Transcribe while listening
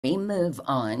We move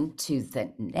on to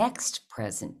the next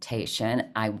presentation.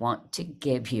 I want to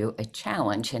give you a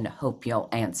challenge and hope you'll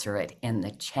answer it in the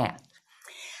chat.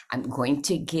 I'm going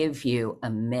to give you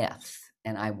a myth,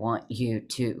 and I want you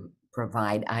to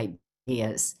provide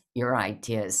ideas, your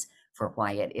ideas for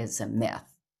why it is a myth.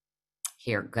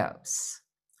 Here goes.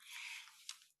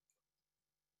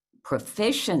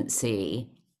 Proficiency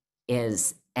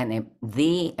is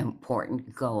the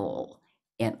important goal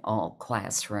in all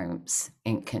classrooms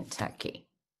in Kentucky.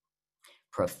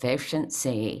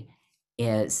 Proficiency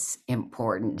is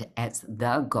important as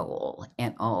the goal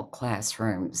in all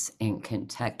classrooms in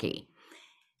Kentucky.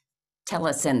 Tell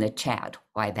us in the chat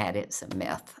why that is a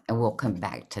myth, and we'll come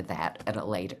back to that at a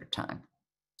later time.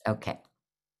 Okay.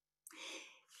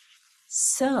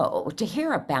 So, to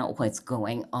hear about what's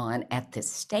going on at the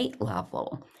state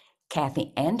level,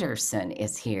 Kathy Anderson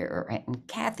is here, and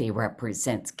Kathy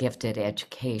represents gifted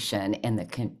education in the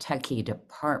Kentucky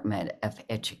Department of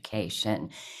Education.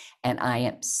 And I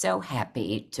am so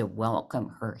happy to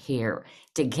welcome her here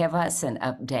to give us an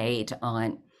update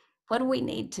on what do we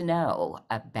need to know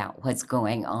about what's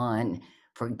going on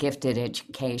for gifted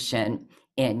education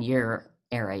in your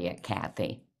area,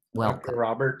 Kathy. Welcome. Dr.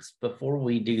 Roberts, before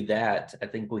we do that, I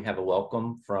think we have a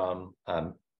welcome from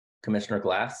Commissioner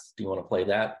Glass. Do you want to play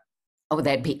that? Oh,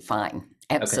 that'd be fine.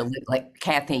 Absolutely. Okay.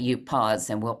 Kathy, you pause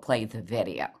and we'll play the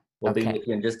video. We'll be with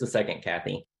you in just a second,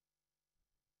 Kathy.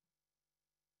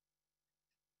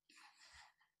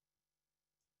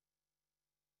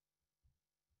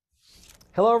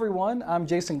 Hello, everyone. I'm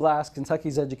Jason Glass,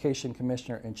 Kentucky's Education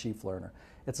Commissioner and Chief Learner.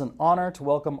 It's an honor to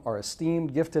welcome our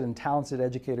esteemed, gifted, and talented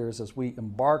educators as we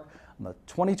embark on the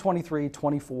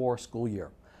 2023-24 school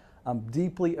year. I'm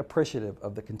deeply appreciative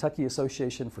of the Kentucky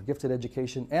Association for Gifted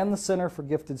Education and the Center for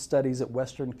Gifted Studies at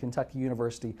Western Kentucky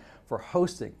University for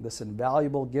hosting this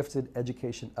invaluable gifted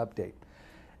education update.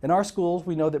 In our schools,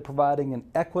 we know that providing an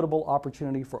equitable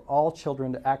opportunity for all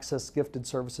children to access gifted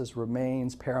services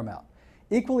remains paramount.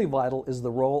 Equally vital is the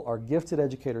role our gifted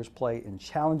educators play in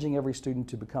challenging every student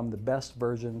to become the best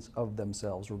versions of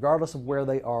themselves, regardless of where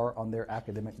they are on their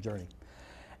academic journey.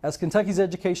 As Kentucky's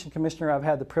Education Commissioner, I've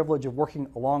had the privilege of working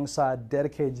alongside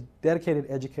dedicated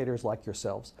educators like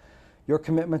yourselves. Your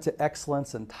commitment to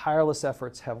excellence and tireless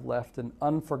efforts have left an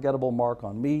unforgettable mark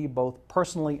on me, both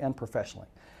personally and professionally.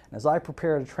 And as I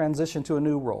prepare to transition to a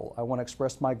new role, I want to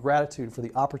express my gratitude for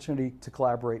the opportunity to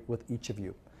collaborate with each of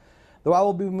you. Though I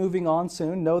will be moving on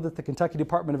soon, know that the Kentucky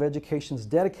Department of Education's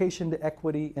dedication to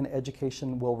equity in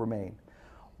education will remain.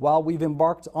 While we've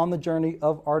embarked on the journey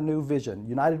of our new vision,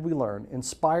 United We Learn,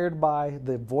 inspired by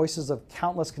the voices of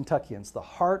countless Kentuckians, the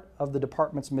heart of the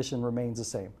department's mission remains the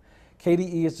same.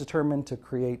 KDE is determined to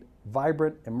create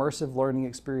vibrant, immersive learning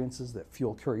experiences that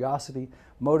fuel curiosity,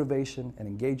 motivation, and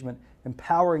engagement,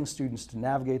 empowering students to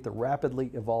navigate the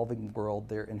rapidly evolving world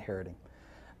they're inheriting.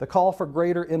 The call for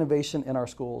greater innovation in our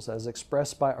schools, as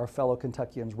expressed by our fellow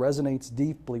Kentuckians, resonates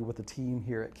deeply with the team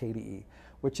here at KDE,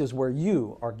 which is where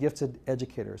you, our gifted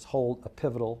educators, hold a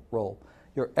pivotal role.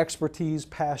 Your expertise,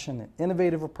 passion, and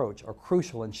innovative approach are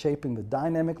crucial in shaping the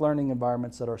dynamic learning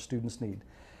environments that our students need.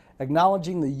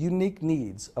 Acknowledging the unique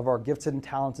needs of our gifted and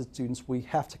talented students, we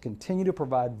have to continue to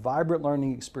provide vibrant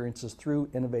learning experiences through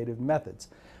innovative methods.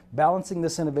 Balancing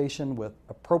this innovation with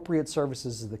appropriate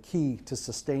services is the key to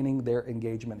sustaining their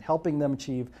engagement, helping them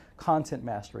achieve content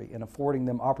mastery, and affording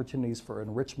them opportunities for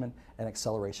enrichment and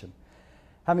acceleration.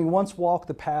 Having once walked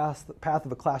the path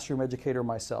of a classroom educator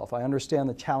myself, I understand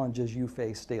the challenges you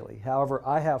face daily. However,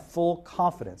 I have full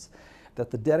confidence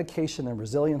that the dedication and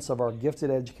resilience of our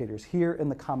gifted educators here in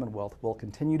the Commonwealth will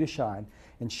continue to shine,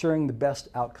 ensuring the best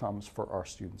outcomes for our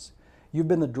students. You've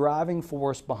been the driving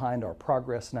force behind our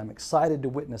progress, and I'm excited to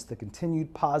witness the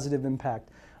continued positive impact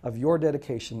of your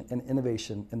dedication and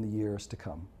innovation in the years to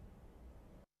come.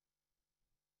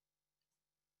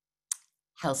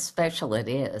 How special it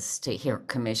is to hear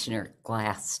Commissioner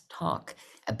Glass talk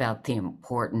about the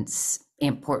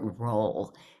important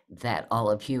role that all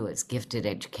of you as gifted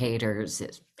educators,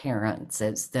 as parents,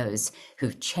 as those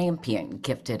who champion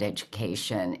gifted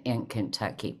education in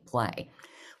Kentucky play.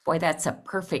 Boy, that's a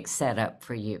perfect setup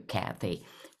for you, Kathy.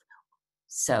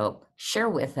 So share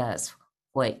with us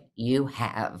what you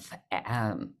have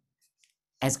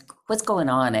as what's going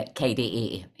on at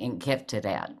KDE in gifted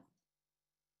ed.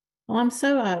 Well, I'm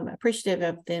so appreciative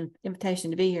of the invitation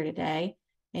to be here today.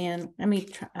 And let me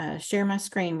share my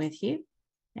screen with you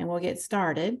and we'll get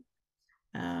started.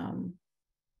 For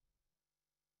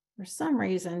some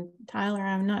reason, Tyler,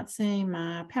 I'm not seeing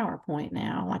my PowerPoint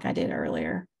now like I did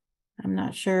earlier. I'm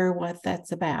not sure what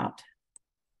that's about.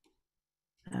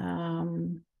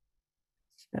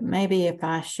 But maybe if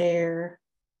I share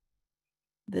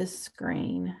this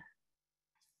screen,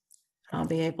 I'll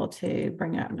be able to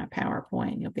bring up my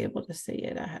PowerPoint. You'll be able to see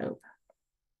it, I hope.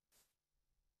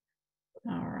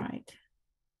 All right.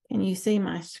 Can you see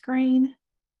my screen?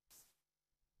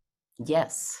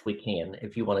 Yes. We can,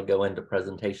 if you want to go into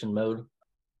presentation mode.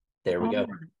 There we go. All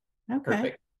right. Okay.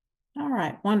 Perfect. All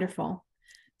right. Wonderful.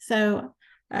 So,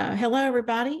 hello,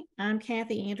 everybody. I'm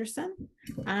Kathy Anderson.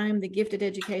 I'm the Gifted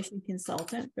Education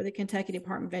Consultant for the Kentucky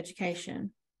Department of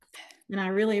Education. And I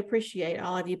really appreciate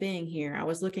all of you being here. I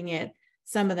was looking at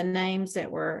some of the names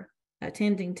that were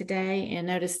attending today and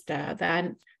noticed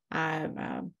that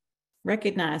I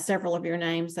recognize several of your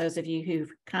names, those of you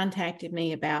who've contacted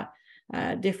me about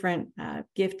different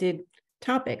gifted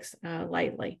topics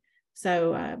lately.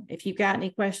 So if you've got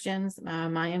any questions,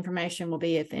 my information will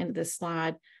be at the end of this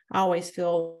slide. I always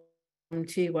feel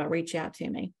to reach out to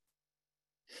me.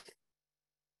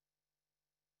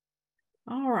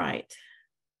 All right.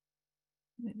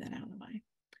 Move that out of the way.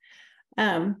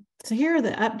 So here are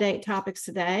the update topics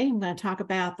today. I'm going to talk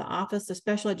about the Office of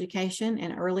Special Education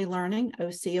and Early Learning,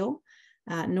 OSEAL,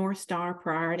 North Star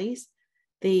Priorities.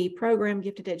 The program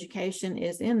Gifted Education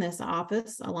is in this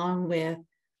office along with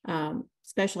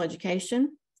special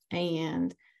education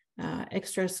and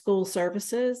extra school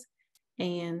services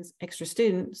and extra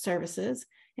student services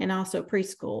and also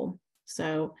preschool.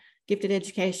 So Gifted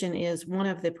Education is one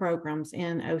of the programs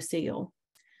in OSEAL.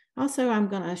 Also, I'm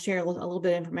going to share a little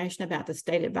bit of information about the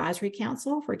State Advisory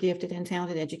Council for Gifted and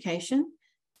Talented Education.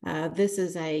 This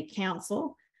is a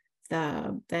council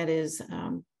that is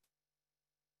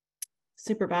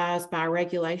supervised by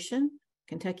regulation,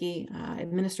 Kentucky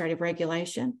administrative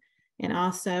regulation, and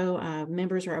also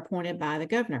members are appointed by the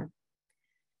governor.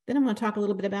 Then I'm going to talk a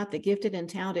little bit about the Gifted and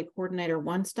Talented Coordinator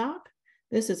One Stop.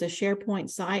 This is a SharePoint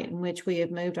site in which we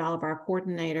have moved all of our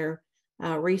coordinator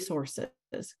resources.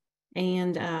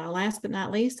 And last but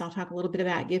not least, I'll talk a little bit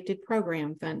about gifted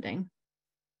program funding.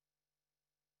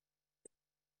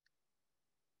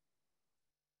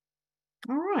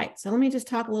 All right, so let me just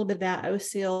talk a little bit about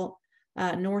OSEAL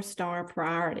North Star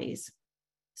priorities.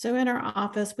 So in our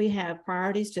office, we have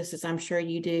priorities, just as I'm sure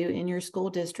you do in your school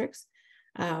districts,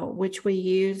 which we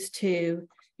use to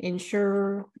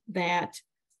ensure that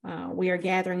we are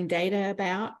gathering data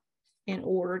about in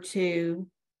order to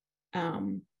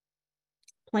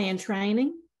plan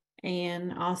training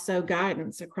and also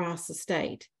guidance across the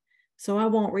state. So I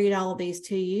won't read all of these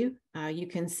to you. You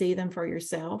can see them for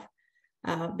yourself.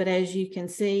 But as you can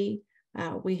see,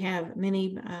 we have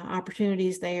many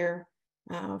opportunities there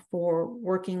for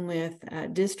working with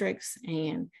districts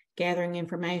and gathering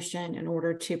information in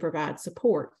order to provide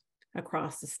support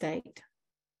across the state.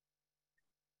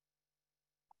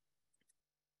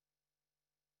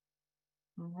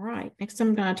 All right, next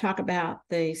I'm going to talk about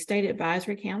the State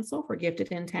Advisory Council for Gifted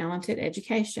and Talented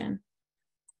Education.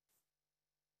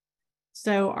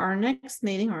 So our next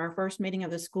meeting, or our first meeting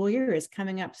of the school year, is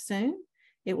coming up soon.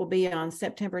 It will be on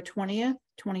September 20th,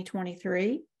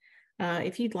 2023.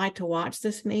 If you'd like to watch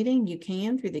this meeting, you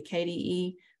can through the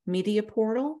KDE Media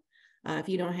Portal. If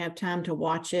you don't have time to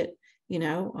watch it,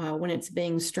 when it's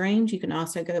being streamed, you can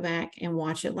also go back and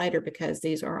watch it later because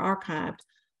these are archived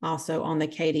also on the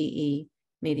KDE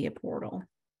Media Portal.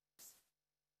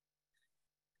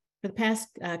 For the past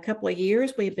couple of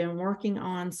years, we've been working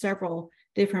on several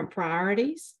different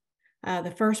priorities.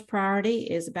 The first priority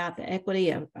is about the equity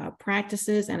of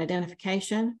practices and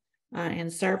identification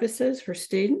and services for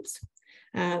students.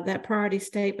 That priority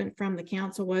statement from the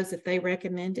council was that they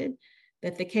recommended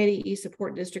that the KDE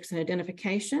support districts in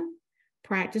identification,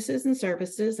 practices, and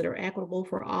services that are equitable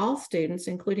for all students,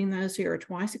 including those who are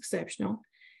twice exceptional,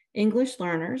 English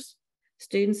learners,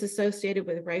 students associated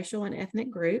with racial and ethnic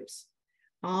groups,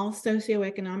 all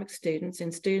socioeconomic students,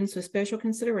 and students with special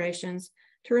considerations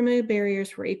to remove barriers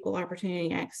for equal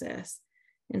opportunity access.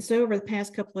 And so over the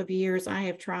past couple of years, I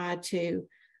have tried to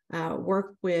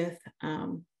work with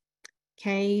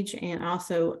CAGE and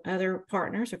also other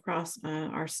partners across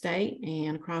our state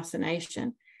and across the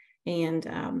nation.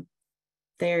 And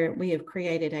there we have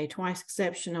created a twice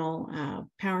exceptional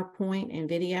PowerPoint and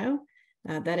video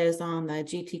that is on the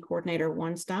GT Coordinator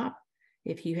One Stop.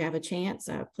 If you have a chance,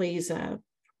 please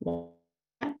watch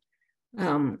that.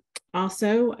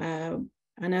 Also,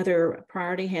 another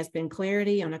priority has been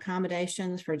clarity on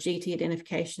accommodations for GT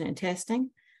identification and testing.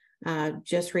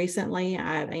 Just recently,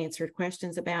 I've answered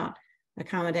questions about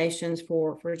accommodations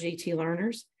for GT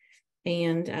learners.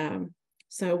 And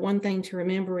so one thing to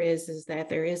remember is that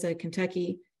there is a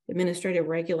Kentucky administrative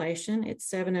regulation. It's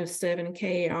 707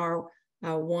 KAR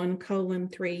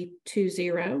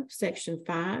 1:320, section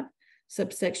 5,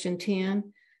 subsection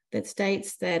 10, that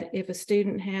states that if a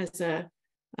student has a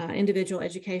individual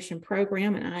education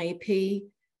program, an IEP,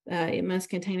 it must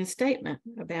contain a statement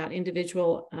about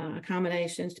individual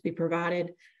accommodations to be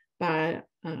provided by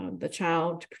the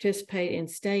child to participate in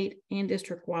state and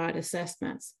district-wide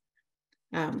assessments.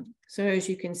 So as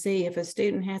you can see, if a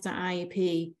student has an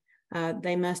IEP,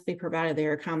 they must be provided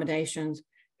their accommodations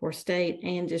for state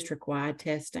and district-wide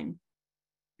testing.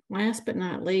 Last but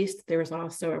not least, there is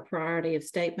also a priority of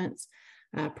statements,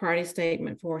 priority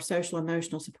statement for social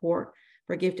emotional support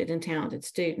for gifted and talented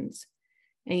students.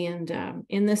 And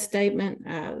in this statement,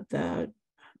 the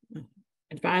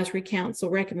Advisory Council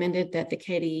recommended that the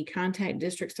KDE contact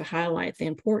districts to highlight the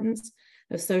importance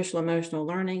of social emotional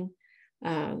learning,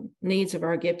 needs of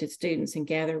our gifted students, and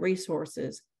gather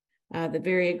resources.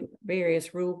 The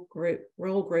various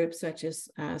role groups such as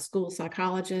school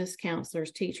psychologists,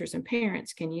 counselors, teachers, and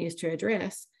parents can use to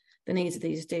address the needs of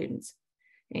these students.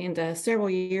 And several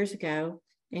years ago,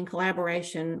 in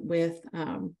collaboration with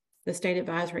the State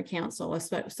Advisory Council,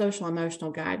 a social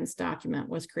emotional guidance document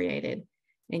was created.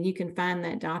 And you can find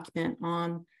that document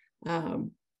on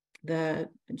the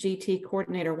GT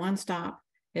Coordinator One Stop,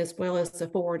 as well as the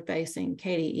forward-facing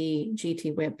KDE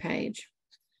GT webpage.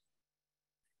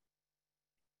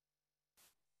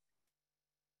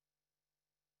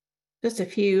 Just a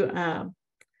few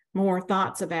more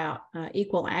thoughts about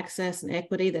equal access and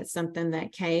equity. That's something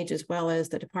that CAGE, as well as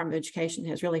the Department of Education,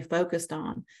 has really focused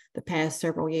on the past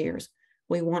several years.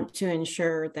 We want to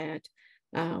ensure that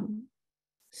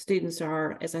students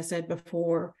are, as I said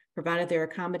before, provided their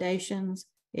accommodations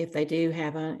if they do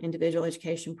have an individual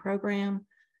education program,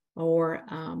 or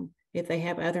if they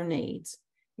have other needs.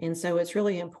 And so it's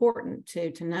really important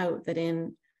to note that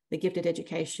in the gifted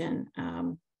education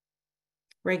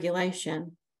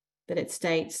regulation, that it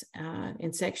states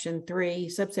in section 3,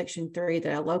 subsection 3,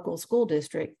 that a local school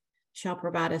district shall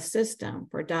provide a system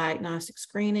for diagnostic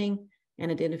screening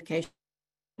and identification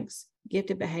of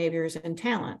gifted behaviors and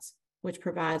talents, which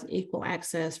provides equal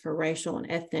access for racial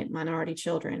and ethnic minority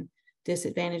children,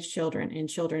 disadvantaged children, and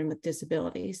children with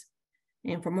disabilities.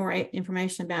 And for more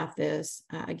information about this,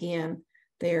 again,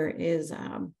 there is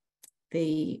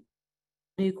the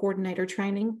new coordinator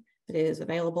training that is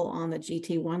available on the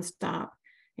GT One Stop.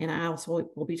 And I also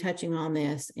will be touching on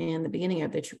this in the beginning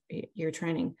of the year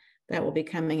training that will be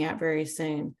coming out very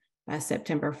soon by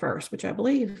September 1st, which I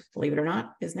believe it or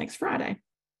not, is next Friday.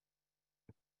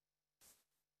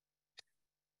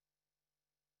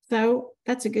 So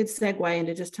that's a good segue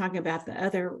into just talking about the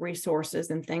other resources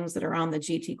and things that are on the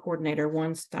GT Coordinator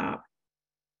One Stop.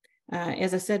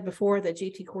 As I said before, the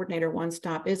GT Coordinator One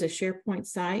Stop is a SharePoint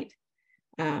site.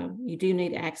 You do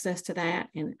need access to that,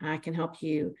 and I can help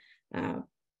you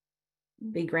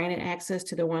be granted access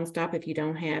to the One Stop if you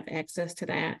don't have access to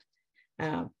that.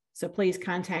 So please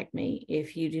contact me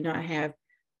if you do not have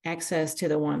access to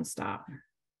the One Stop.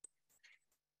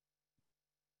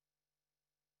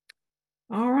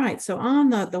 All right, so on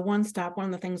the One Stop, one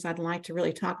of the things I'd like to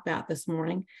really talk about this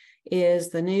morning is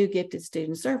the new Gifted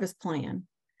Student Service Plan.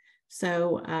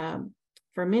 So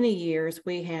for many years,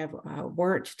 we have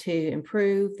worked to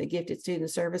improve the Gifted Student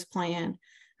Service Plan.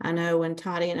 I know when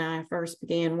Toddy and I first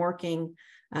began working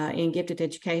in gifted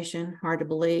education, hard to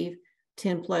believe,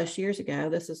 10 plus years ago,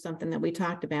 this is something that we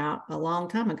talked about a long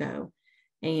time ago.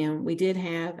 And we did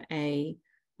have a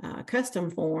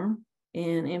custom form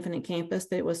in Infinite Campus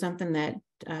that was something that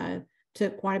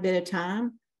took quite a bit of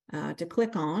time to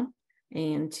click on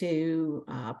and to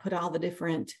put all the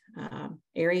different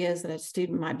areas that a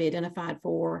student might be identified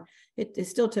for. It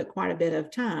still took quite a bit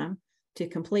of time to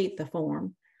complete the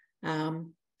form.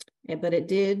 But it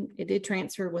did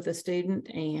transfer with a student,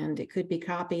 and it could be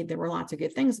copied. There were lots of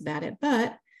good things about it.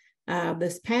 But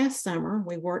this past summer,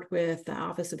 we worked with the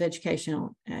Office of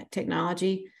Educational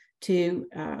Technology to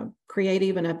create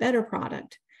even a better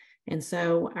product. And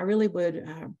so I really would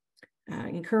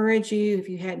encourage you, if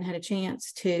you hadn't had a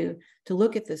chance, to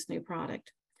look at this new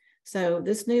product. So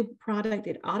this new product,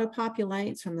 it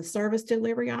auto-populates from the service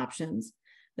delivery options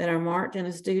that are marked in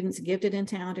a student's gifted and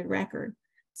talented record.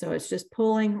 So it's just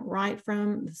pulling right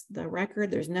from the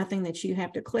record. There's nothing that you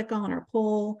have to click on or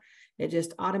pull. It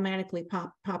just automatically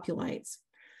populates.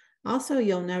 Also,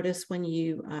 you'll notice when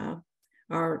you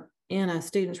are in a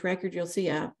student's record, you'll see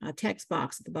a text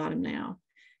box at the bottom now.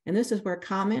 And this is where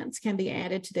comments can be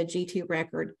added to the GT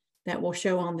record that will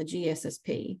show on the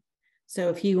GSSP. So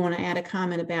if you want to add a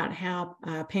comment about how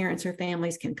parents or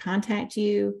families can contact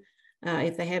you,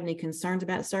 if they have any concerns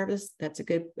about service, that's a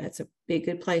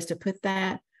good place to put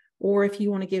that. Or if you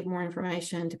want to give more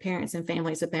information to parents and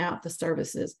families about the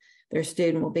services their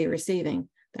student will be receiving,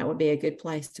 that would be a good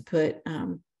place to put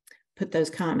those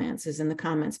comments, is in the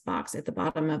comments box at the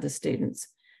bottom of the student's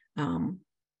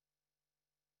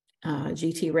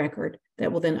GT record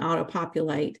that will then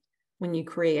auto-populate when you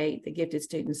create the Gifted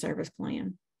Student Service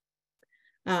Plan.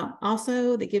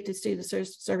 Also, the Gifted Student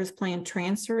Service Plan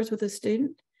transfers with a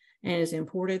student and is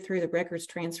imported through the records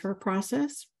transfer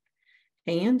process.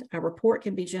 And a report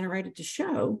can be generated to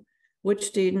show which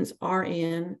students are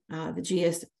in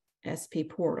the GSSP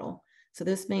portal. So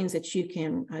this means that you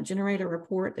can generate a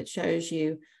report that shows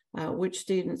you which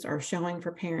students are showing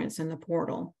for parents in the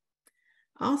portal.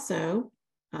 Also,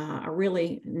 a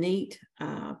really neat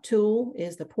tool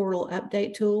is the portal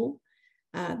update tool.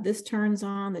 This turns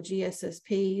on the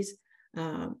GSSPs.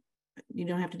 You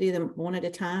don't have to do them one at a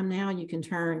time now. You can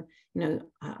turn, a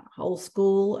whole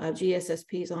school of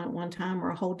GSSPs on at one time or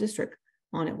a whole district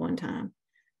on at one time.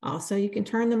 Also, you can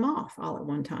turn them off all at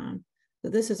one time. So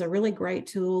this is a really great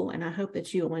tool, and I hope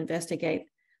that you will investigate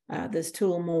this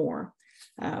tool more.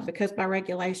 Because by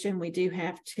regulation, we do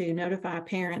have to notify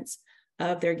parents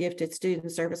of their Gifted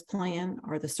Student Service Plan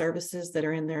or the services that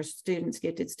are in their students'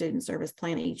 Gifted Student Service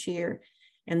Plan each year.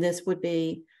 And this would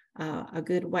be a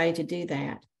good way to do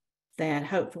that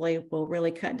hopefully will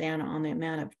really cut down on the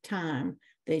amount of time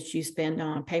that you spend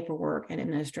on paperwork and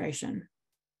administration.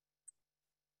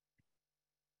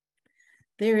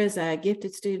 There is a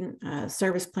Gifted Student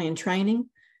Service Plan training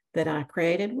that I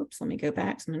created. Whoops, let me go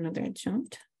back. So I know that I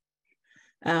jumped.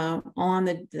 On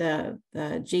the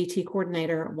GT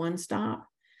Coordinator One Stop.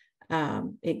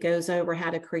 It goes over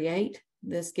how to create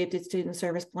this Gifted Student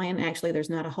Service Plan. Actually, there's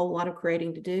not a whole lot of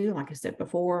creating to do. Like I said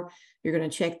before, you're going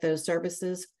to check those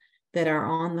services that are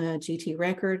on the GT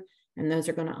record, and those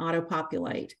are going to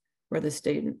auto-populate for the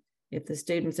student. If the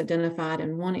student's identified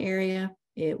in one area,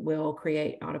 it will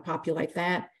auto-populate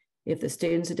that. If the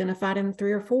student's identified in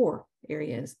 3 or 4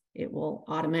 areas, it will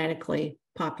automatically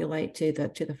populate to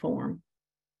the form.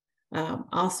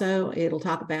 Also, it'll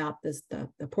talk about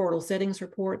the portal settings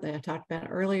report that I talked about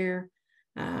earlier,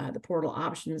 the portal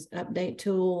options update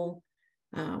tool,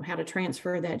 how to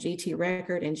transfer that GT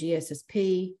record and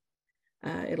GSSP.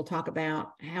 It'll talk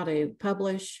about how to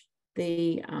publish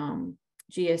the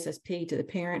GSSP to the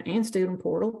parent and student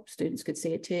portal. Students could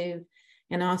see it too.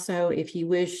 And also, if you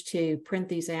wish to print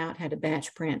these out, how to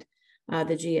batch print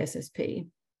the GSSP.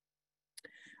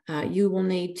 You will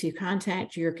need to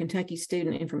contact your Kentucky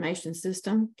Student Information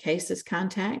System, CASES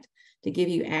contact, to give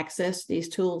you access to these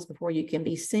tools before you can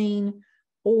be seen,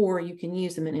 or you can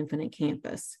use them in Infinite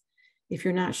Campus. If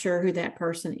you're not sure who that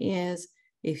person is,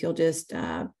 if you'll just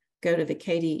go to the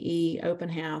KDE Open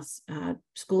House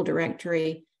school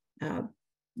directory,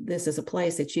 this is a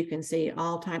place that you can see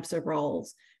all types of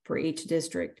roles for each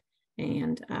district.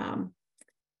 And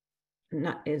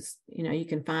you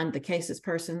can find the CASES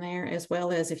person there, as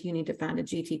well as if you need to find a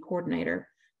GT coordinator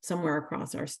somewhere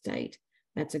across our state.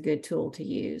 That's a good tool to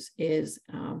use, is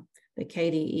the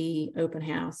KDE Open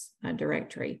House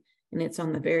directory. And it's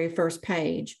on the very first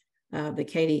page of the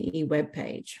KDE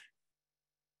webpage.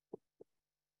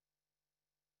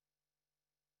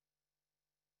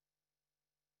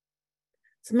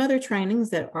 Some other trainings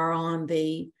that are on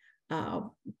the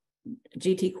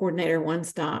GT Coordinator One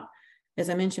Stop. As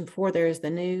I mentioned before, there is the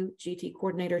new GT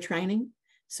Coordinator training.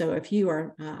 So if you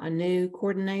are a new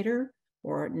coordinator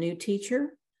or a new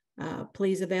teacher,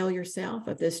 please avail yourself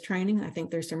of this training. I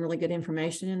think there's some really good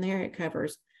information in there. It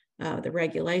covers the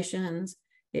regulations.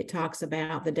 It talks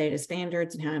about the data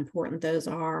standards and how important those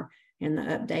are and the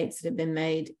updates that have been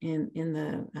made in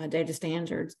the data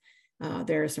standards.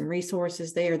 There are some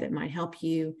resources there that might help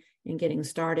you in getting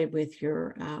started with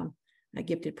your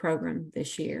gifted program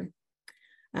this year.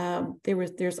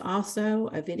 There's also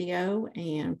a video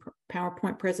and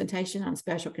PowerPoint presentation on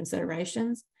special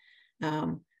considerations,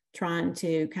 trying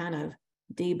to kind of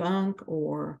debunk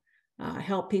or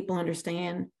help people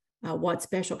understand what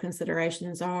special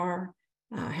considerations are,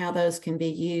 how those can be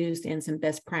used, and some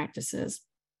best practices.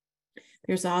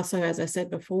 There's also, as I said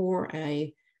before,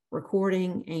 a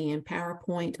recording and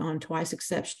PowerPoint on twice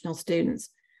exceptional students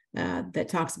that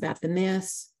talks about the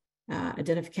myths,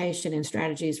 identification, and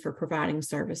strategies for providing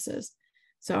services.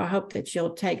 So I hope that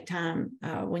you'll take time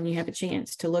when you have a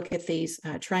chance to look at these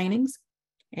trainings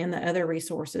and the other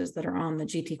resources that are on the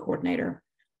GT Coordinator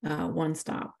One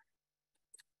Stop.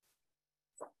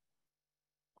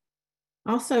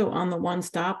 Also on the One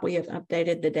Stop, we have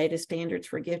updated the data standards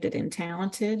for gifted and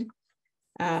talented.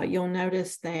 You'll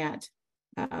notice that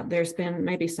there's been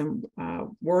maybe some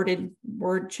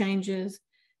word changes,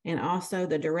 and also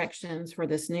the directions for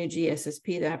this new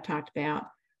GSSP that I've talked about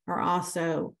are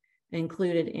also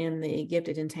included in the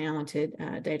gifted and talented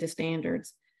data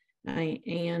standards,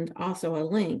 and also a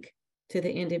link to the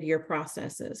end of year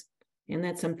processes. And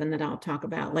that's something that I'll talk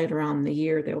about later on in the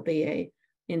year. There'll be a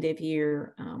end of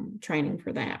year training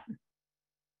for that.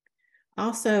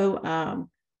 Also,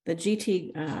 the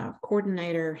GT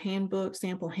coordinator handbook,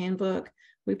 sample handbook,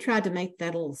 we've tried to make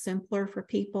that a little simpler for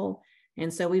people.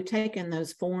 And so we've taken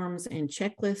those forms and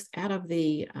checklists out of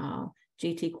the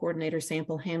GT coordinator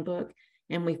sample handbook,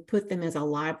 and we've put them as a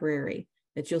library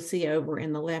that you'll see over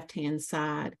in the left-hand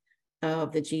side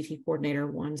of the GT coordinator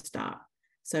one-stop.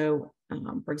 So,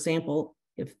 for example,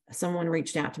 if someone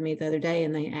reached out to me the other day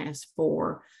and they asked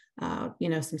for,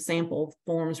 some sample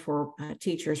forms for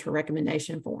teachers for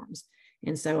recommendation forms.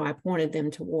 And so I pointed them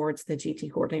towards the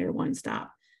GT coordinator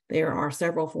one-stop. There are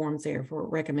several forms there for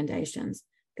recommendations.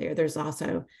 There's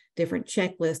also different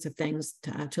checklists of things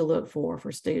to look for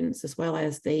students, as well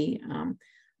as the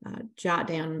jot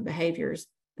down behaviors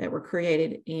that were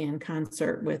created in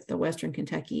concert with the Western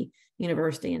Kentucky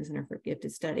University and Center for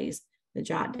Gifted Studies. The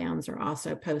jot downs are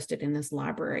also posted in this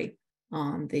library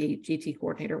on the GT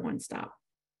coordinator one-stop.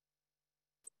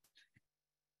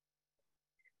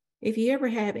 If you ever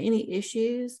have any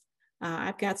issues,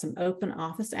 I've got some open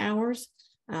office hours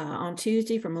on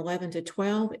Tuesday from 11 to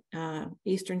 12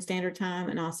 Eastern Standard Time,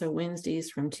 and also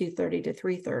Wednesdays from 2:30 to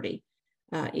 3:30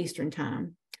 Eastern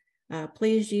Time.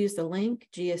 Please use the link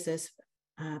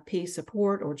GSSP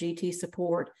support or GT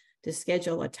support to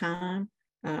schedule a time.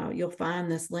 You'll find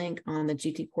this link on the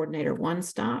GT coordinator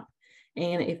one-stop.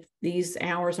 And if these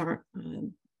hours aren't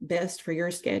best for your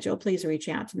schedule, please reach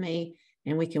out to me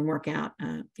and we can work out,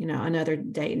 another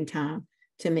date and time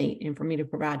to meet and for me to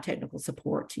provide technical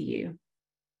support to you.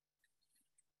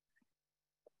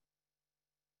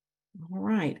 All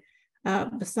right.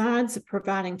 Besides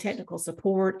providing technical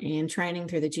support and training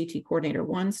through the GT coordinator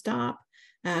one-stop,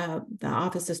 the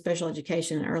Office of Special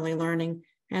Education and Early Learning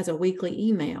has a weekly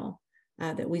email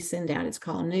that we send out. It's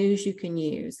called News You Can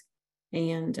Use.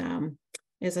 And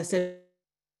as I said,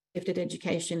 Gifted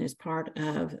Education is part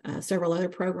of several other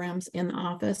programs in the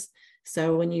office.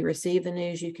 So when you receive the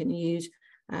News You Can Use,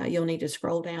 you'll need to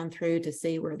scroll down through to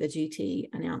see where the GT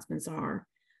announcements are.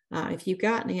 If you've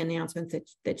got any announcements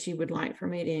that you would like for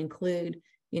me to include,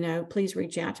 please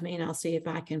reach out to me and I'll see if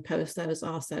I can post those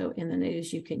also in the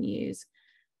News You Can Use.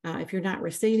 If you're not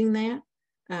receiving that,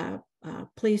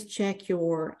 please check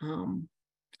your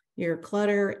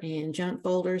clutter and junk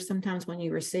folders. Sometimes when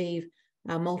you receive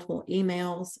multiple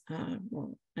emails, or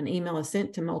an email is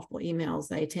sent to multiple emails,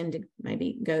 they tend to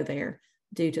maybe go there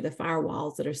due to the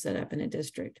firewalls that are set up in a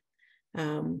district.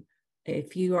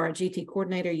 If you are a GT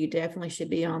coordinator, you definitely should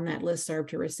be on that listserv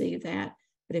to receive that.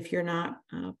 But if you're not,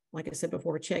 like I said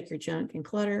before, check your junk and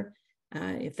clutter.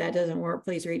 If that doesn't work,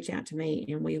 please reach out to me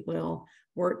and we will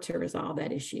work to resolve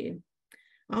that issue.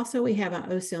 Also, we have an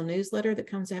OSIL newsletter that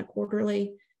comes out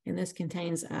quarterly, and this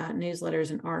contains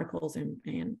newsletters and articles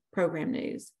and program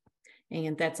news.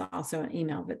 And that's also an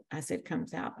email that I said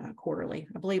comes out quarterly.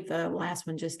 I believe the last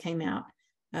one just came out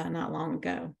not long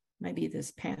ago, maybe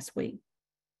this past week.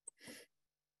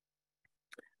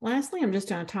 Lastly, I'm just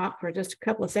going to talk for just a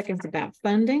couple of seconds about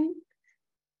funding.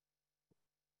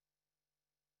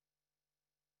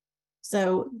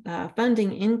 So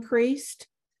funding increased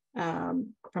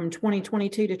from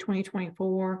 2022 to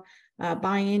 2024.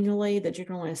 Biannually, the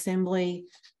General Assembly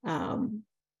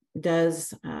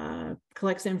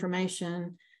collects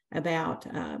information about,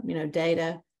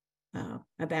 data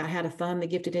about how to fund the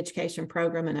Gifted Education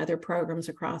Program and other programs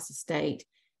across the state.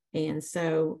 And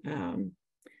so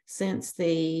since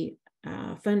the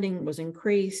funding was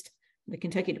increased, the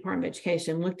Kentucky Department of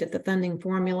Education looked at the funding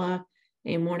formula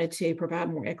and wanted to provide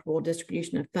more equitable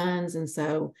distribution of funds. And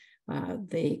so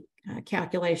the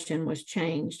calculation was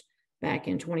changed back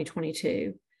in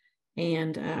 2022.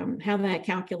 And how that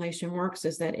calculation works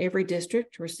is that every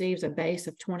district receives a base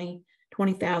of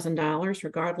 $20,000,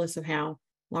 regardless of how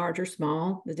large or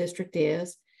small the district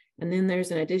is. And then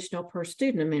there's an additional per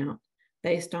student amount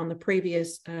based on the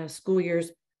previous school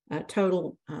year's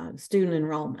total student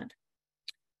enrollment.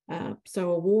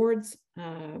 So awards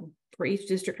for each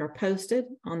district are posted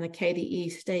on the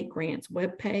KDE State Grants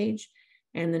webpage,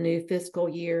 and the new fiscal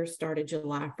year started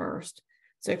July 1st.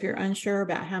 So if you're unsure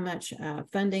about how much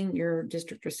funding your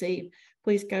district received,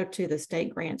 please go to the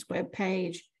State Grants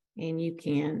webpage and you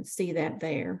can see that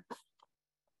there.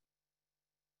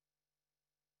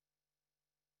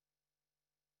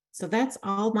 So that's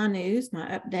all my news,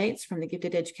 my updates from the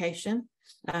Gifted Education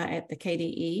at the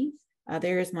KDE.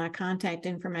 There is my contact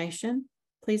information.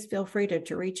 Please feel free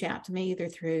to reach out to me either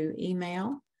through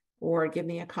email or give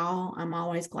me a call. I'm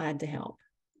always glad to help.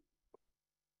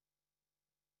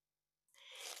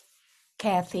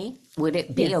 Kathy, would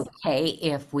it be Yes. okay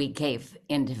if we gave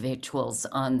individuals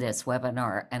on this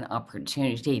webinar an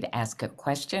opportunity to ask a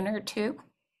question or two?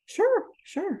 Sure,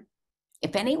 sure.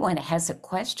 If anyone has a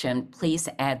question, please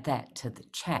add that to the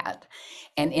chat.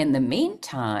 And in the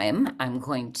meantime, I'm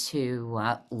going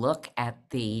to look at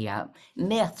the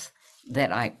myth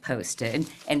that I posted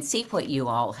and see what you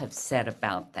all have said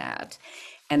about that.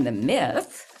 And the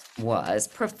myth was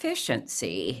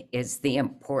proficiency is the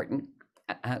important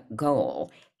goal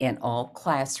in all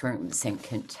classrooms in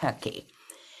Kentucky.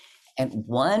 And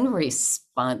one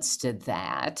response to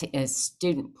that is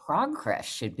student progress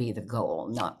should be the goal,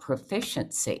 not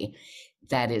proficiency.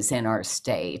 That is in our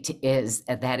state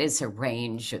that is a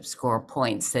range of score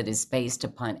points that is based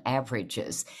upon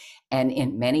averages and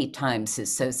in many times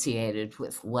associated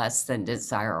with less than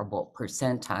desirable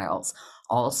percentiles.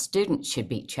 All students should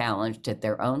be challenged at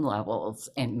their own levels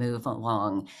and move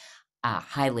along a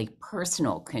highly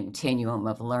personal continuum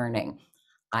of learning.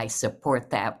 I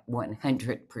support that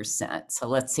 100%. So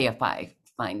let's see if I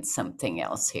find something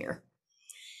else here.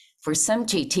 For some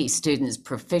GT students,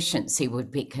 proficiency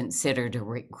would be considered a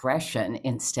regression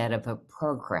instead of a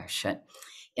progression.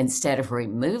 Instead of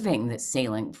removing the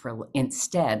ceiling for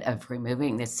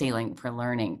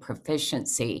learning,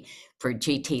 proficiency for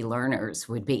GT learners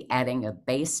would be adding a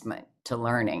basement to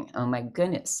learning. Oh my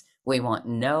goodness, we want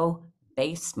no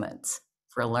basements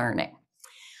for learning.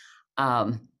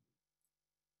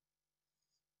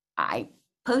 I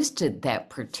posted that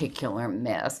particular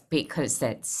myth because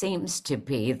that seems to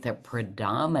be the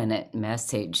predominant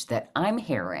message that I'm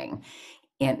hearing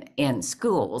in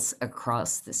schools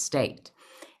across the state.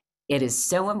 It is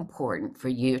so important for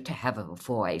you to have a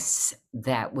voice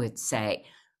that would say,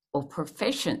 well,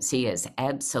 proficiency is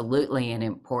absolutely an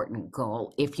important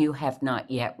goal if you have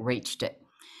not yet reached it.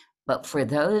 But for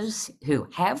those who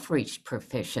have reached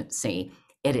proficiency,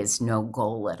 it is no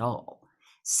goal at all.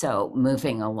 So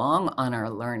moving along on our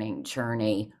learning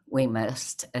journey, we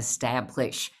must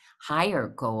establish higher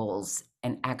goals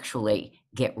and actually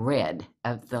get rid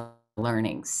of the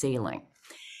learning ceiling.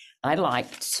 I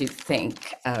like to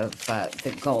think of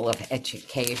the goal of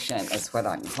education as what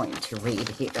I'm going to read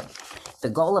here. The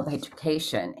goal of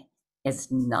education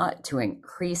is not to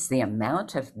increase the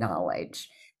amount of knowledge,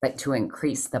 but to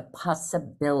increase the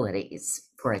possibilities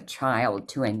for a child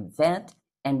to invent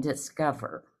and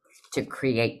discover, to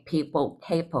create people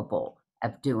capable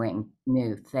of doing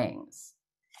new things.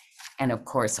 And of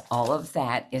course, all of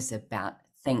that is about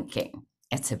thinking.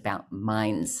 It's about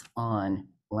minds-on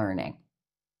learning.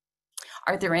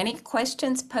 Are there any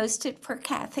questions posted for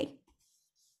Kathy?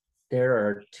 There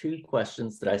are two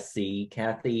questions that I see.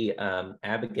 Kathy,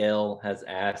 Abigail has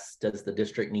asked, does the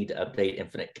district need to update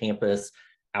Infinite Campus?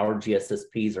 Our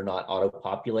GSSPs are not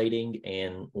auto-populating.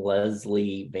 And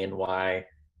Leslie Van Wy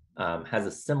has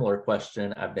a similar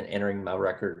question. I've been entering my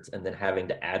records and then having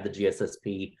to add the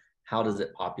GSSP. How does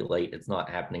it populate? It's not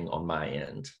happening on my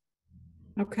end.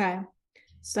 Okay.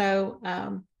 So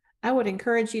I would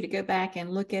encourage you to go back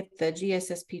and look at the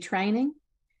GSSP training.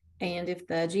 And if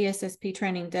the GSSP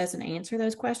training doesn't answer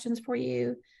those questions for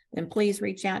you, then please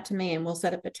reach out to me and we'll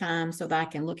set up a time so that I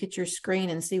can look at your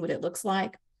screen and see what it looks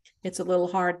like. It's a little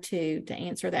hard to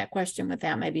answer that question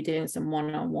without maybe doing some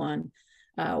one-on-one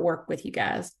work with you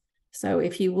guys. So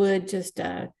if you would just,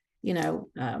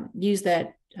 use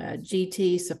that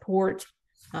GT support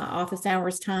office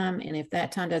hours time. And if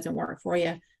that time doesn't work for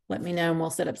you, let me know and we'll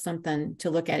set up something to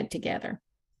look at it together.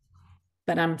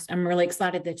 But I'm really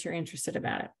excited that you're interested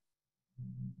about it.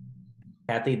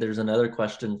 Kathy, there's another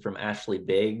question from Ashley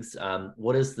Biggs.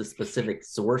 What is the specific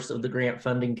source of the grant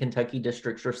funding Kentucky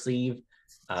districts receive?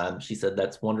 She said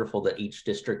that's wonderful that each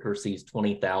district receives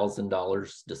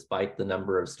 $20,000 despite the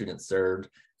number of students served,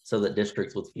 so that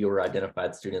districts with fewer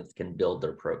identified students can build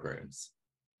their programs.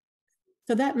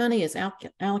 So that money is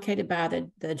allocated by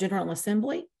the General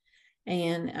Assembly,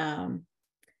 and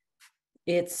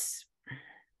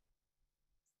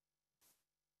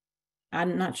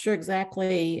I'm not sure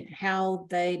exactly how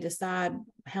they decide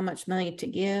how much money to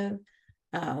give.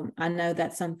 I know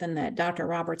that's something that Dr.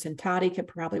 Roberts and Toddy could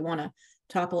probably want to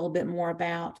talk a little bit more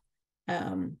about.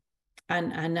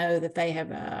 I know that they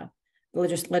have,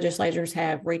 legislators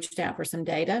have reached out for some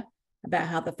data about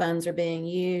how the funds are being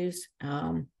used.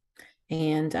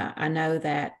 And I know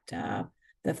that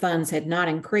the funds had not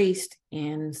increased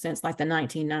since like the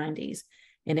 1990s.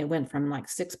 And it went from like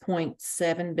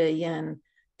 6.7 billion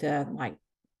to like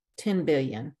 10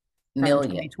 billion from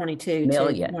 2022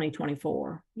 to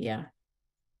 2024. Yeah.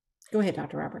 Go ahead,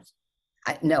 Dr. Roberts.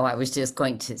 No, I was just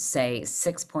going to say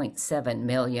 6.7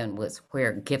 million was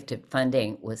where gifted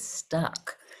funding was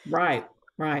stuck. Right.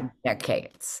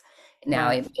 Decades. Now,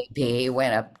 Right. it maybe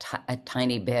went up a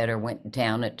tiny bit or went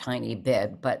down a tiny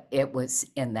bit, but it was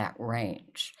in that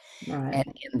range. Right.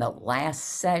 And in the last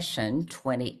session,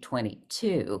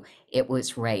 2022, it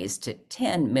was raised to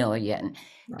 10 million.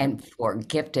 Right. And for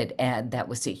gifted ed, that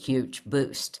was a huge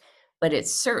boost. But it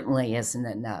certainly isn't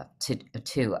enough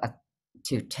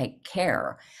to take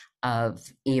care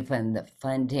of even the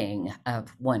funding of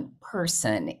one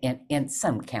person in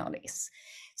some counties.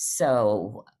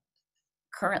 So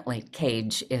currently,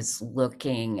 Cage is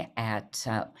looking at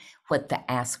what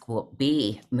the ask will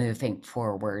be moving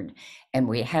forward, and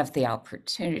we have the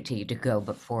opportunity to go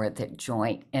before the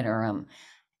Joint Interim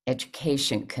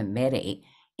Education Committee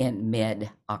in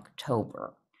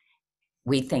mid-October.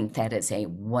 We think that is a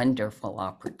wonderful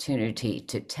opportunity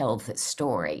to tell the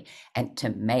story and to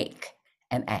make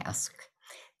an ask.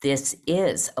 This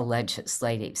is a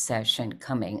legislative session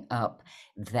coming up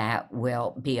that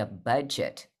will be a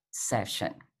budget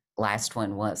session. Last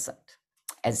one wasn't,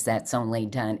 as that's only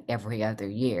done every other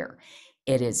year.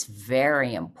 It is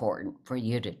very important for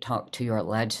you to talk to your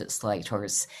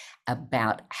legislators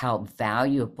about how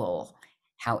valuable,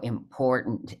 how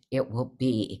important it will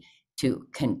be to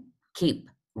keep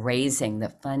raising the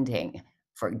funding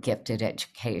for gifted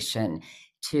education,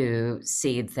 to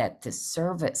see that the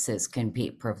services can be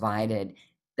provided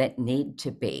that need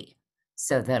to be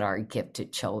so that our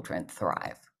gifted children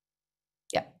thrive.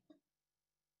 Yep.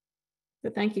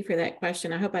 So thank you for that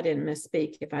question. I hope I didn't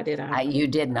misspeak. If I did, You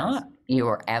did not. You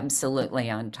were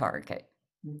absolutely on target.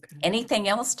 Okay. Anything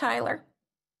else, Tyler?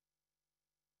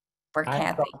 For I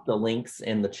Kathy? dropped the links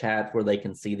in the chat where they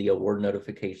can see the award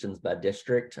notifications by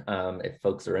district. If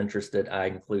folks are interested, I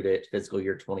included fiscal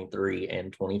year 23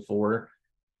 and 24.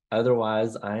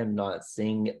 Otherwise, I am not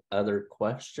seeing other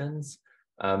questions.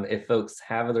 If folks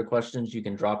have other questions, you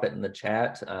can drop it in the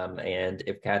chat. And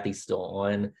if Kathy's still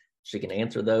on, she can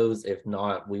answer those. If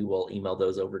not, we will email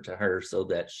those over to her so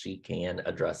that she can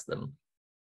address them.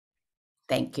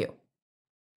 Thank you.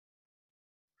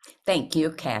 Thank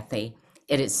you, Kathy.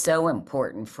 It is so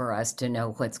important for us to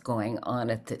know what's going on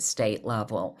at the state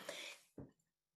level.